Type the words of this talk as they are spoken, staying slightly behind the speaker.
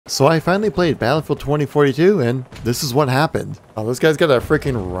So I finally played Battlefield 2042, and this is what happened. Oh, this guy's got a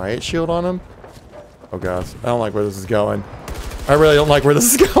freaking riot shield on him. Oh gosh, I don't like where this is going. I really don't like where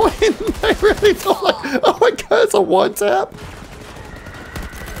this is going. I really don't like. Oh my god, it's a one tap.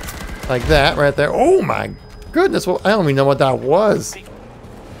 Like that right there. Oh my goodness, well, I don't even know what that was.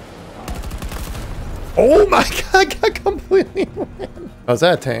 Oh my god, I got completely ran. Oh, is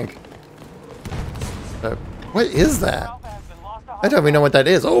that a tank? What is that? I don't even know what that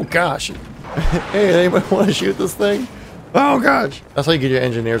is. Oh gosh. Hey, anybody want to shoot this thing? Oh gosh. That's how you get your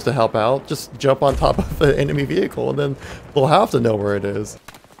engineers to help out. Just jump on top of the enemy vehicle and then they'll have to know where it is.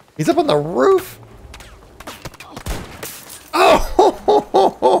 He's up on the roof.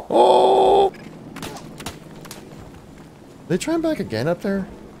 Oh! They trying back again up there?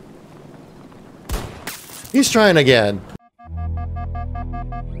 He's trying again.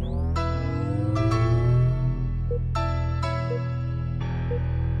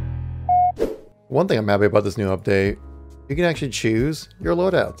 One thing I'm happy about this new update, you can actually choose your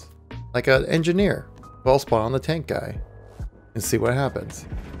loadouts. Like an engineer. I'll spawn on the tank guy and see what happens.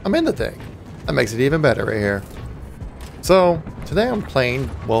 I'm in the tank. That makes it even better right here. So, today I'm playing,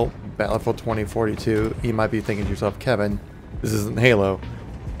 well, Battlefield 2042. You might be thinking to yourself, Kevin, this isn't Halo.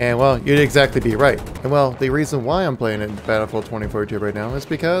 And well, you'd exactly be right. And well, the reason why I'm playing in Battlefield 2042 right now is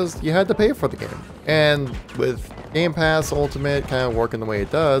because you had to pay for the game. And with Game Pass Ultimate kind of working the way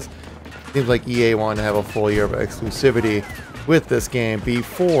it does, it seems like EA wanted to have a full year of exclusivity with this game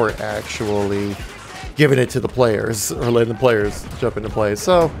before actually giving it to the players, or letting the players jump into play.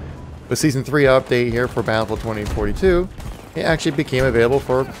 So, with Season 3 update here for Battlefield 2042, it actually became available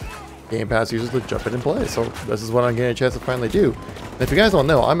for Game Pass users to jump in and play. So this is what I'm getting a chance to finally do. And if you guys don't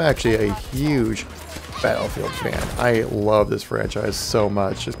know, I'm actually a huge Battlefield fan. I love this franchise so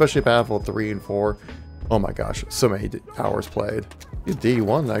much, especially Battlefield 3 and 4. Oh my gosh, so many hours played.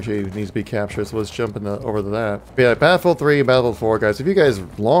 D1 actually needs to be captured, so let's jump over to that. But yeah, Battlefield 3, Battlefield 4, guys. If you guys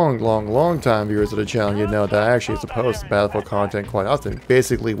long time viewers of the channel, you know that I actually used to post Battlefield content quite often.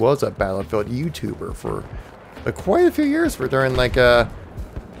 Basically was a Battlefield YouTuber for quite a few years, during like the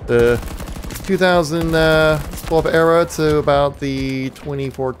 2012 era to about the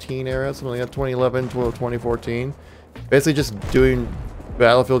 2014 era, something like that, 2011 to 2014. Basically just doing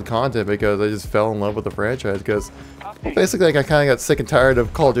Battlefield content because I just fell in love with the franchise, because well, basically like I kind of got sick and tired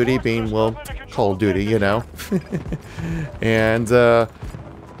of Call of Duty being, well, Call of Duty, you know. And I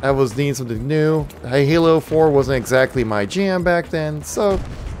was needing something new. Halo 4 wasn't exactly my jam back then, so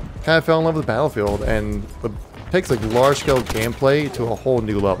kind of fell in love with Battlefield, and it takes like large-scale gameplay to a whole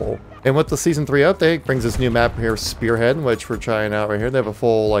new level. And with the Season 3 update, brings this new map here, Spearhead, which we're trying out right here. They have a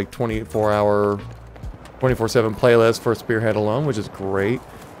full like 24-hour 24/7 playlist for Spearhead alone, which is great.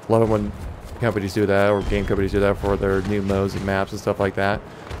 Love it when companies do that, or game companies do that for their new modes and maps and stuff like that.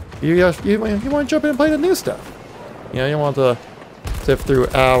 You want to jump in and play the new stuff. You know, you want to sift through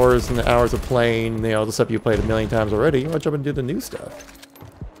hours and hours of playing, you know, the stuff you played a million times already. You want to jump and do the new stuff.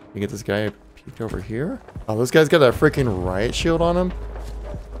 You get this guy peeked over here. Oh, this guy's got a freaking riot shield on him.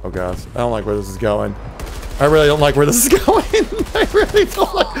 Oh gosh, I don't like where this is going. I really don't like where this is going. I really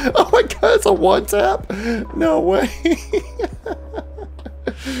don't like. Oh my god, it's a one tap. No way.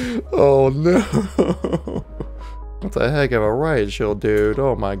 Oh no. What the heck of a riot shield, dude?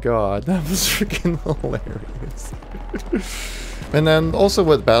 Oh my god, that was freaking hilarious. And then also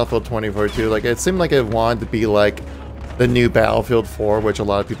with Battlefield 2042, like it seemed like it wanted to be like the new Battlefield 4, which a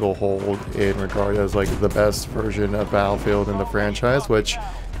lot of people hold in regard as like the best version of Battlefield in the franchise, which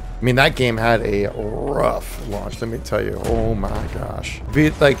I mean, that game had a rough launch, let me tell you. Oh my gosh. If you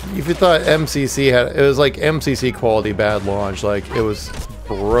thought MCC had, it was like MCC quality bad launch. Like, it was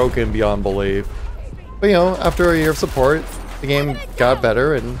broken beyond belief. But, you know, after a year of support, the game got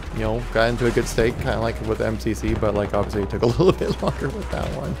better and, you know, got into a good state, kind of like with MCC, but, like, obviously it took a little bit longer with that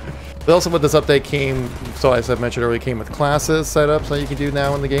one. But also with this update came, so as I mentioned earlier, came with classes setups that you can do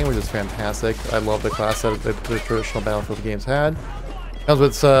now in the game, which is fantastic. I love the class setup that the traditional Battlefield games had. Comes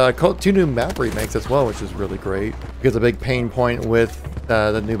with 2 new map remakes as well, which is really great. Because a big pain point with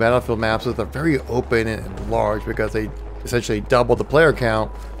the new Battlefield maps is they're very open and large because they essentially double the player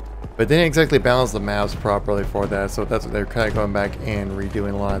count, but they didn't exactly balance the maps properly for that. So that's what they're kind of going back and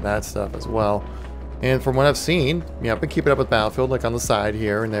redoing a lot of that stuff as well. And from what I've seen, you know, I've been keeping up with Battlefield like on the side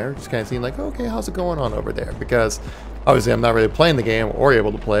here and there, just kind of seeing like, okay, how's it going on over there? Because obviously I'm not really playing the game or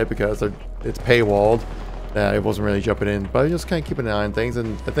able to play it because it's paywalled. I wasn't really jumping in, but I just kind of keeping an eye on things,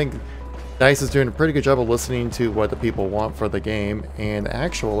 and I think DICE is doing a pretty good job of listening to what the people want for the game and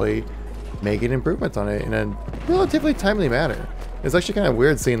actually making improvements on it in a relatively timely manner. It's actually kind of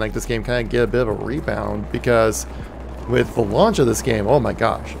weird seeing like this game kind of get a bit of a rebound, because with the launch of this game, oh my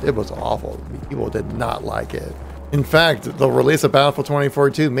gosh, it was awful. People did not like it. In fact, the release of Battlefield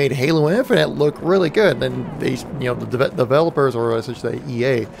 2042 made Halo Infinite look really good. And they, the developers, or I should say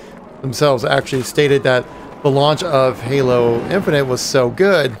EA themselves, actually stated that the launch of Halo Infinite was so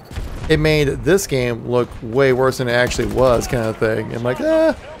good, it made this game look way worse than it actually was, kind of thing. I'm like,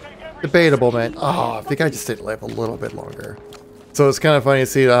 debatable, man. Oh, I think I just stayed alive a little bit longer. So it's kind of funny to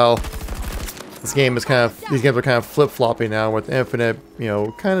see how this game is these games are kind of flip-flopping now, with Infinite,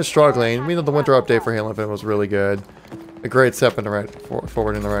 kind of struggling. The winter update for Halo Infinite was really good. A great step in the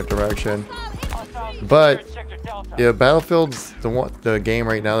forward in the right direction. But yeah, Battlefield's the game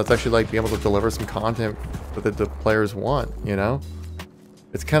right now that's actually like being able to deliver some content that the players want,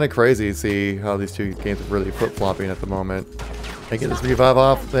 It's kind of crazy to see how these two games are really flip-flopping at the moment. I get this revive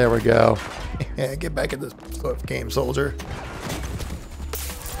off. There we go. Yeah, get back in this game, soldier.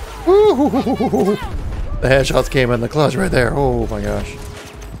 Woo! The headshots came in the clutch right there. Oh my gosh.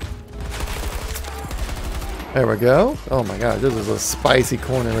 There we go. Oh my god, this is a spicy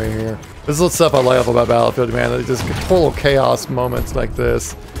corner right here. This is the stuff I like about Battlefield, man. It's just total chaos moments like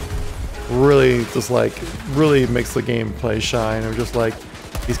this. Really, really makes the gameplay shine. Or just like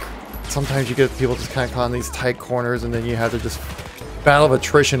these. Sometimes you get people just kind of caught in these tight corners, and then you have to just battle of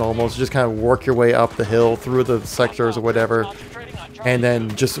attrition almost. Just kind of work your way up the hill through the sectors or whatever, and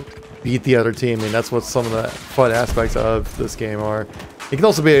then just beat the other team. And that's what some of the fun aspects of this game are. It can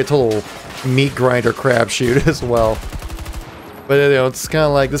also be a total meat grinder crapshoot as well. But it's kind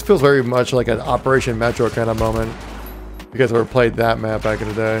of like, this feels very much like an Operation Metro kind of moment. You guys ever played that map back in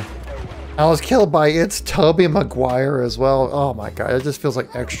the day? I was killed by Tobey Maguire as well. Oh my god, it just feels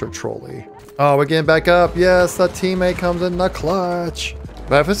like extra trolly. Oh, we're getting back up. Yes, that teammate comes in the clutch.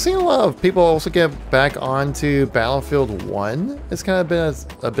 But I've seen a lot of people also get back onto Battlefield 1. It's kind of been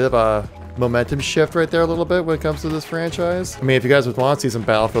a bit of a momentum shift right there a little bit when it comes to this franchise. I mean, if you guys would want to see some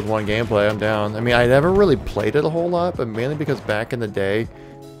Battlefield 1 gameplay, I'm down. I mean, I never really played it a whole lot, but mainly because back in the day,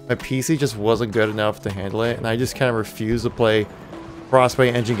 my PC just wasn't good enough to handle it, and I just kind of refused to play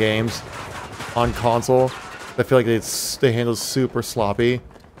Frostbite engine games on console. I feel like they handle super sloppy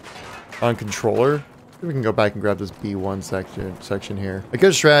on controller. We can go back and grab this B1 section here. A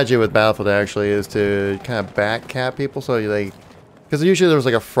good strategy with Battlefield actually is to kind of back cap people, so because usually there's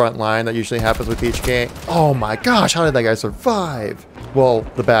like a front line that usually happens with each game. Oh my gosh, how did that guy survive? Well,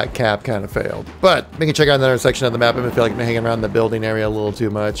 the back cap kind of failed. But we can check out another section of the map if I feel like I'm hanging around the building area a little too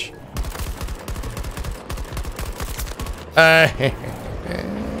much. Got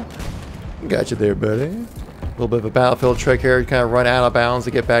you there, buddy. A little bit of a Battlefield trick here. Kind of run out of bounds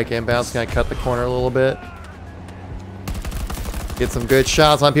to get back inbounds. Kind of cut the corner a little bit. Get some good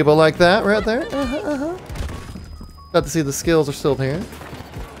shots on people like that right there. Got to see the skills are still here.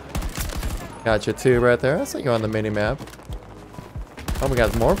 Gotcha too right there. I'll set you on the mini map. Oh, we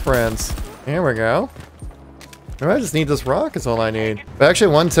got more friends. Here we go. I just need this rock is all I need. But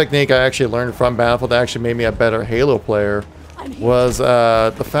actually, one technique I actually learned from Battlefield that actually made me a better Halo player was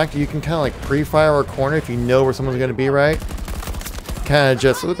the fact that you can kind of like pre-fire a corner if you know where someone's going to be, right? Kind of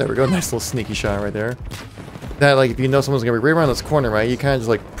just, oh, there we go, nice little sneaky shot right there. That like if you know someone's going to be right around this corner, right, you kind of just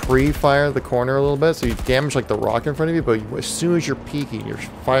like pre-fire the corner a little bit, so you damage like the rock in front of you, but as soon as you're peeking, you're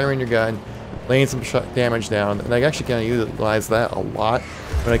firing your gun, laying some damage down, and I actually kind of utilize that a lot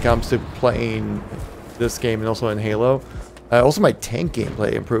when it comes to playing this game and also in Halo. Also, my tank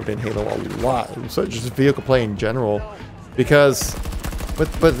gameplay improved in Halo a lot, so just vehicle play in general. Because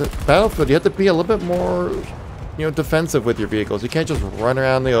with Battlefield, you have to be a little bit more, defensive with your vehicles. You can't just run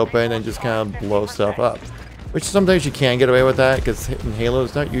around the open and just kind of blow stuff up. Which sometimes you can get away with that, because in Halo,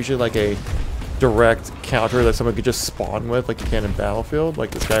 it's not usually like a direct counter that someone could just spawn with, like you can in Battlefield.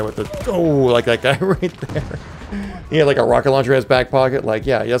 Like this guy with the, like that guy right there. He had like a rocket launcher in his back pocket. Like,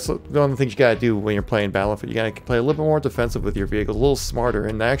 yeah, that's one of the things you gotta do when you're playing Battlefield. You gotta play a little bit more defensive with your vehicles, a little smarter,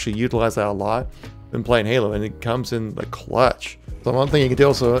 and I actually utilize that a lot when playing Halo, and it comes in the clutch. So one thing you can do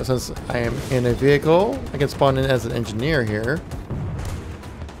also, since I am in a vehicle, I can spawn in as an engineer here,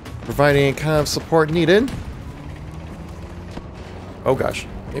 providing any kind of support needed. Oh gosh,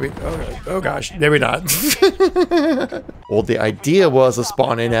 maybe, oh gosh, maybe not. Well, the idea was to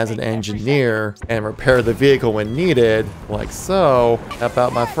spawn in as an engineer and repair the vehicle when needed, like so. Help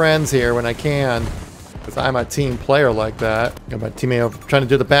out my friends here when I can, because I'm a team player like that. Got my teammate trying to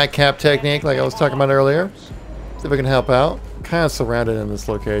do the back cap technique like I was talking about earlier. See if I can help out. Kind of surrounded in this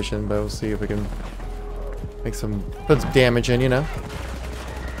location, but we'll see if we can put some damage in,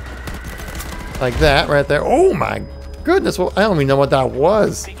 like that right there. Oh my goodness, well, I don't even know what that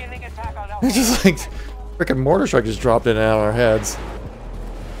was. It's just like freaking mortar strike just dropped in and out of our heads.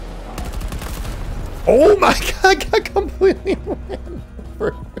 Oh my god. I got completely ran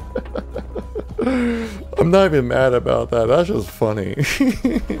over. I'm not even mad about that. That's just funny.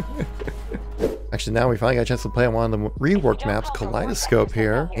 Actually, now we finally got a chance to play on one of the reworked maps, Kaleidoscope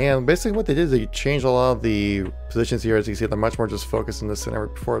here. And basically what they did is they changed a lot of the positions here. As you see, they're much more just focused in the center.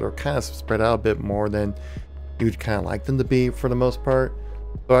 Before, they're kind of spread out a bit more than you'd kind of like them to be for the most part.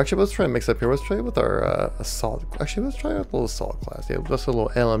 So actually, let's try and mix up here. Let's try with our assault. Actually, let's try with a little assault class. Yeah, just a little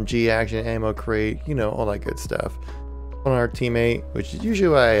LMG action, ammo crate, you know, all that good stuff. On our teammate, which is usually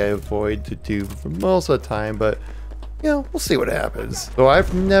what I avoid to do for most of the time, but you know, we'll see what happens. So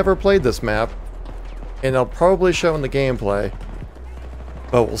I've never played this map, and I'll probably show in the gameplay,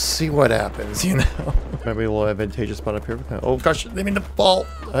 but we'll see what happens, you know. Maybe a little advantageous spot up here. Oh gosh, they mean to fall.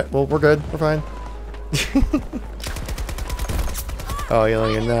 Alright, well, we're good. We're fine. Oh, you know,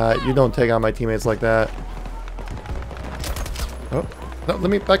 you're not. You don't take on my teammates like that. Oh, no, let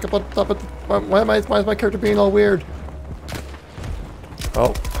me back up on top of the, why is my character being all weird?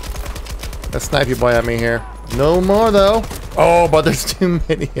 Oh, that snipey boy at me here. No more though. Oh, but there's too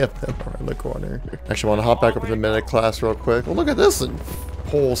many of them around the corner. Actually, I want to hop back up to the medic class real quick. Well, look at this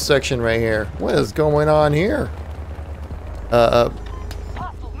whole section right here. What is going on here?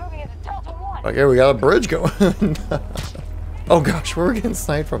 Okay, we got a bridge going. Oh gosh, where are we getting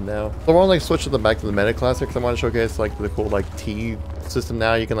sniped from now? So we're only switching them back to the medic class because I want to showcase like the cool like T system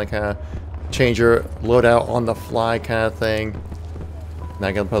now. You can like kind of change your loadout on the fly kind of thing. And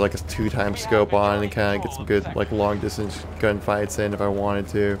I can put like a 2x scope on and kind of get some good like long distance gunfights in if I wanted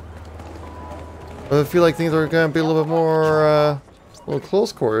to. But I feel like things are going to be a little bit more, a little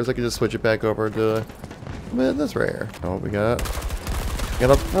close quarters. I can just switch it back over to this right here. Oh, we got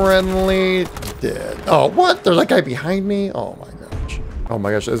a friendly dead. Oh, what? There's that guy behind me? Oh my gosh. Oh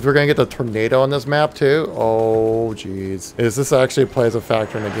my gosh. Is we're going to get the tornado on this map too? Oh, jeez. Is this actually plays a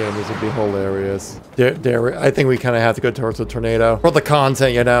factor in the game? This would be hilarious. I think we kind of have to go towards the tornado. For the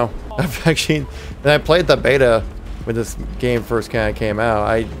content, you know. I've actually, and I played the beta when this game first kind of came out.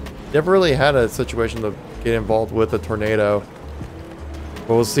 I never really had a situation to get involved with a tornado.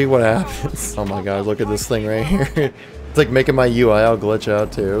 But we'll see what happens. Oh my god, look at this thing right here. It's like making my UIL glitch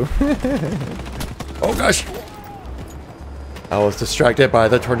out too. Oh gosh! I was distracted by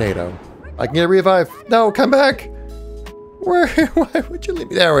the tornado. I can get a revive. No, come back! Where? Why would you leave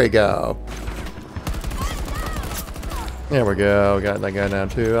me? There we go. There we go. Got that guy now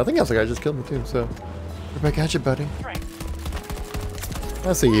too. I think that's the guy just killed me too. So, we're back at you, buddy.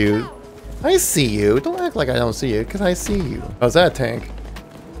 I see you. I see you. Don't act like I don't see you, because I see you. Oh, is that a tank?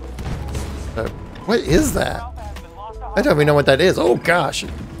 What is that? I don't even know what that is. Oh gosh.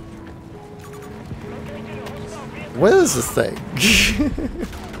 What is this thing?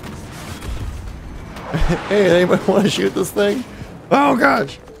 Hey, anybody want to shoot this thing? Oh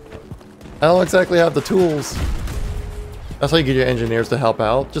gosh. I don't exactly have the tools. That's how you get your engineers to help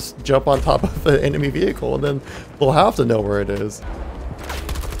out. Just jump on top of an enemy vehicle and then they'll have to know where it is.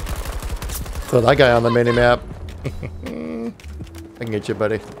 So that guy on the minimap. I can get you,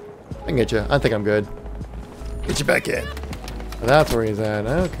 buddy. I can get you. I think I'm good. Get you back in. That's where he's at.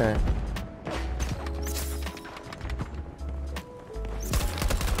 Okay.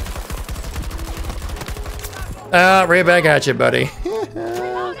 Right back at you, buddy.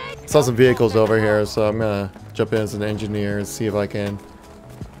 Saw some vehicles over here, so I'm gonna jump in as an engineer and see if I can,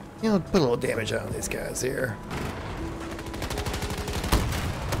 you know, put a little damage on these guys here.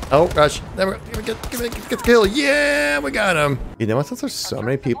 Oh gosh, there we go. Get the kill. Yeah, we got him. You know what? Since there's so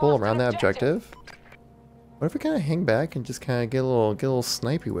many people around that objective, what if we kind of hang back and just kind of get a little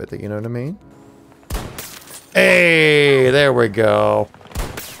snipey with it? You know what I mean? Hey, there we go.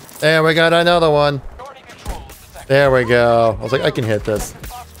 There we got another one. There we go. I was like, I can hit this.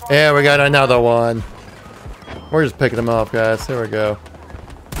 There we got another one. We're just picking them off, guys. There we go.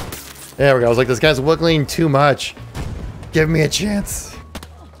 There we go. I was like, this guy's wiggling too much. Give me a chance.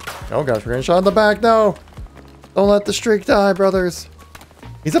 Oh gosh, we're getting shot in the back. No. Don't let the streak die, brothers.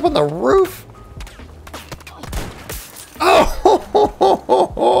 He's up on the roof.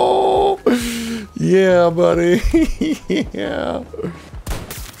 Oh, yeah, buddy. Yeah.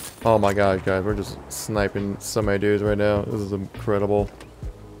 Oh my god, guys, we're just sniping so many dudes right now. This is incredible.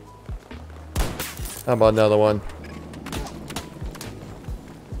 How about another one?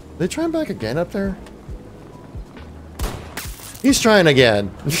 They trying back again up there? He's trying again.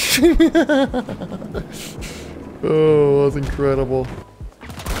 Oh, that's incredible.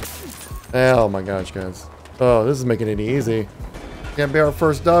 Oh my gosh, guys. Oh, this is making it easy. Gonna be our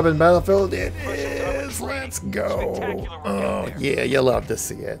first dub in Battlefield. It is. Let's go. Oh, yeah, you love to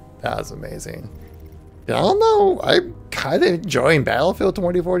see it. That was amazing. I don't know. I'm kind of enjoying Battlefield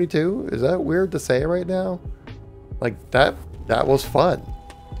 2042. Is that weird to say right now? Like, that was fun.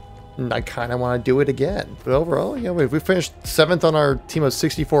 And I kind of want to do it again. But overall, yeah, we finished 7th on our team of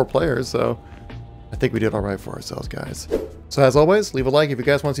 64 players, so I think we did all right for ourselves, guys. So as always, leave a like if you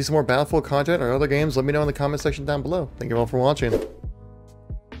guys want to see some more Battlefield content or other games. Let me know in the comment section down below. Thank you all for watching.